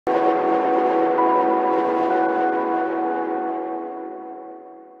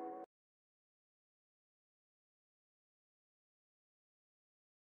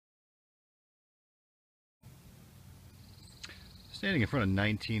Standing in front of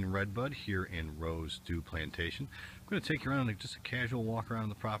 19 Redbud here in Rose Dhu Plantation. I'm going to take you around on just a casual walk around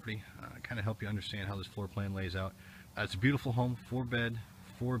the property, kind of help you understand how this floor plan lays out. It's a beautiful home, 4-bed,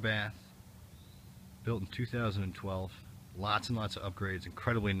 4-bath, built in 2012. Lots and lots of upgrades,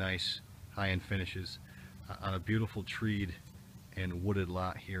 incredibly nice high-end finishes on a beautiful treed and wooded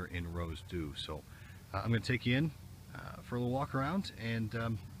lot here in Rose Dhu. So I'm going to take you in for a little walk around, and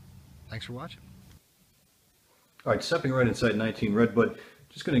thanks for watching. All right, stepping right inside 19 Redbud,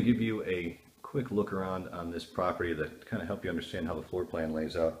 just going to give you a quick look around on this property that kind of help you understand how the floor plan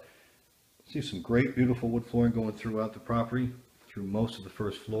lays out. See some great beautiful wood flooring going throughout the property, through most of the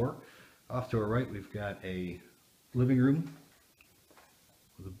first floor. Off to our right, we've got a living room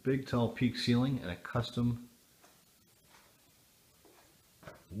with a big tall peak ceiling and a custom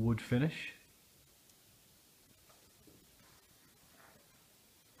wood finish.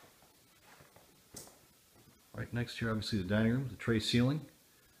 Right next here, obviously, the dining room, the tray ceiling.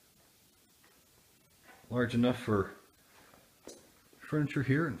 Large enough for furniture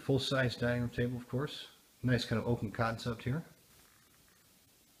here, and full-size dining room table, of course. Nice kind of open concept here.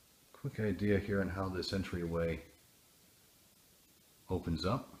 Quick idea here on how this entryway opens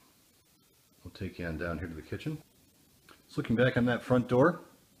up. We'll take you on down here to the kitchen. So looking back on that front door,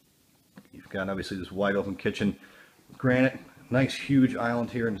 you've got obviously this wide open kitchen, granite, nice huge island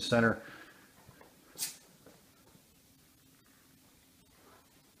here in the center.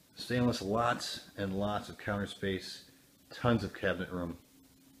 Stainless, lots and lots of counter space, tons of cabinet room,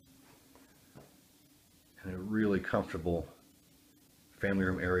 and a really comfortable family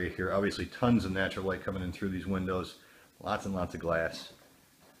room area here. Obviously tons of natural light coming in through these windows, lots and lots of glass.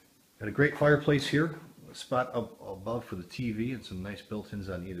 Got a great fireplace here, a spot up above for the TV, and some nice built-ins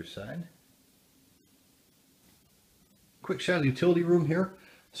on either side. Quick shot of the utility room here.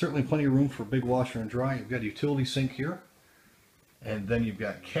 Certainly plenty of room for a big washer and dryer. You've got a utility sink here. And then you've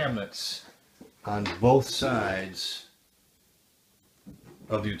got cabinets on both sides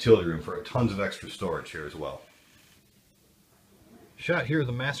of the utility room for tons of extra storage here as well. Shot here of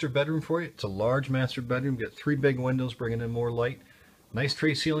the master bedroom for you. It's a large master bedroom. You've got 3 big windows bringing in more light. Nice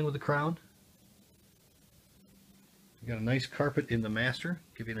tray ceiling with a crown. You've got a nice carpet in the master.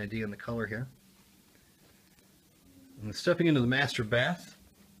 Give you an idea on the color here. And then stepping into the master bath.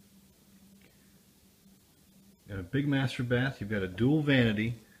 Got a big master bath. You've got a dual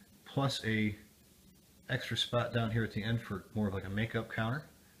vanity plus a extra spot down here at the end for more of like a makeup counter.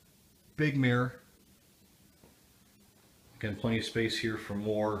 Big mirror. Again, plenty of space here for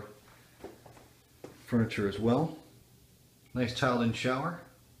more furniture as well. Nice tiled-in shower.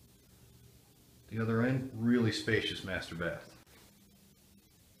 The other end, really spacious master bath.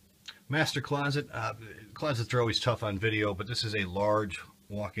 Master closet. Closets are always tough on video, but this is a large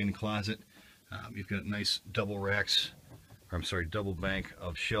walk-in closet. You've got nice double racks, or I'm sorry, double bank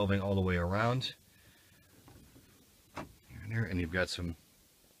of shelving all the way around. And you've got some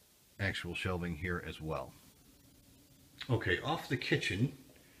actual shelving here as well. Okay, off the kitchen,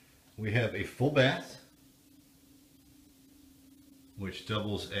 we have a full bath, which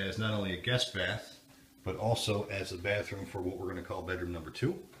doubles as not only a guest bath, but also as a bathroom for what we're going to call bedroom number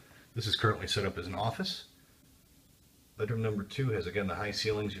 2. This is currently set up as an office. Bedroom number 2 has, again, the high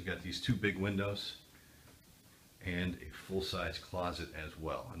ceilings. You've got these 2 big windows and a full-size closet as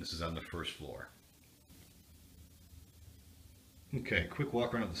well. And this is on the first floor. Okay, quick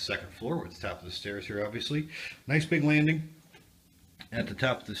walk around to the second floor. We're at the top of the stairs here, obviously. Nice big landing at the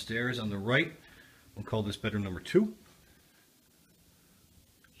top of the stairs on the right. We'll call this bedroom number 2.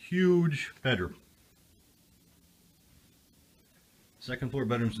 Huge bedroom. Second floor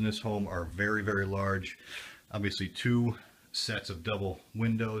bedrooms in this home are very, very large. Obviously 2 sets of double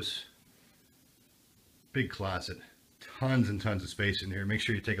windows, big closet, tons and tons of space in here. Make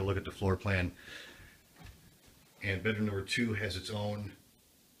sure you take a look at the floor plan. And bedroom number 2 has its own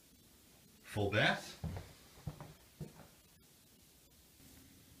full bath.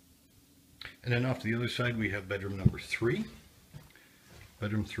 And then off to the other side we have bedroom number 3.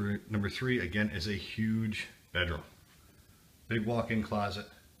 Bedroom number 3 again is a huge bedroom. Big walk-in closet.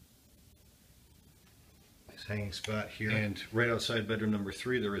 Hanging spot here, and right outside bedroom number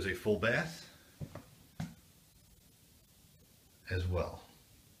 3 there is a full bath as well.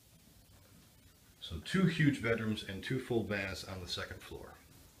 So 2 huge bedrooms and 2 full baths on the second floor.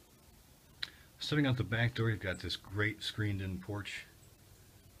 Stepping out the back door, you've got this great screened-in porch.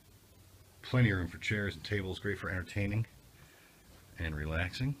 Plenty of room for chairs and tables, great for entertaining and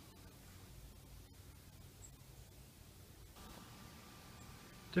relaxing.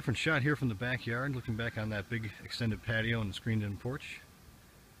 Different shot here from the backyard, looking back on that big extended patio and the screened-in porch.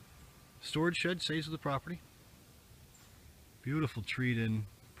 Storage shed stays with the property. Beautiful treed-in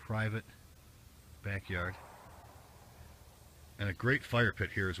private backyard. And a great fire pit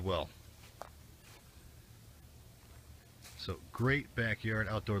here as well. So great backyard,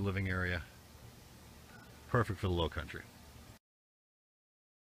 outdoor living area. Perfect for the low country.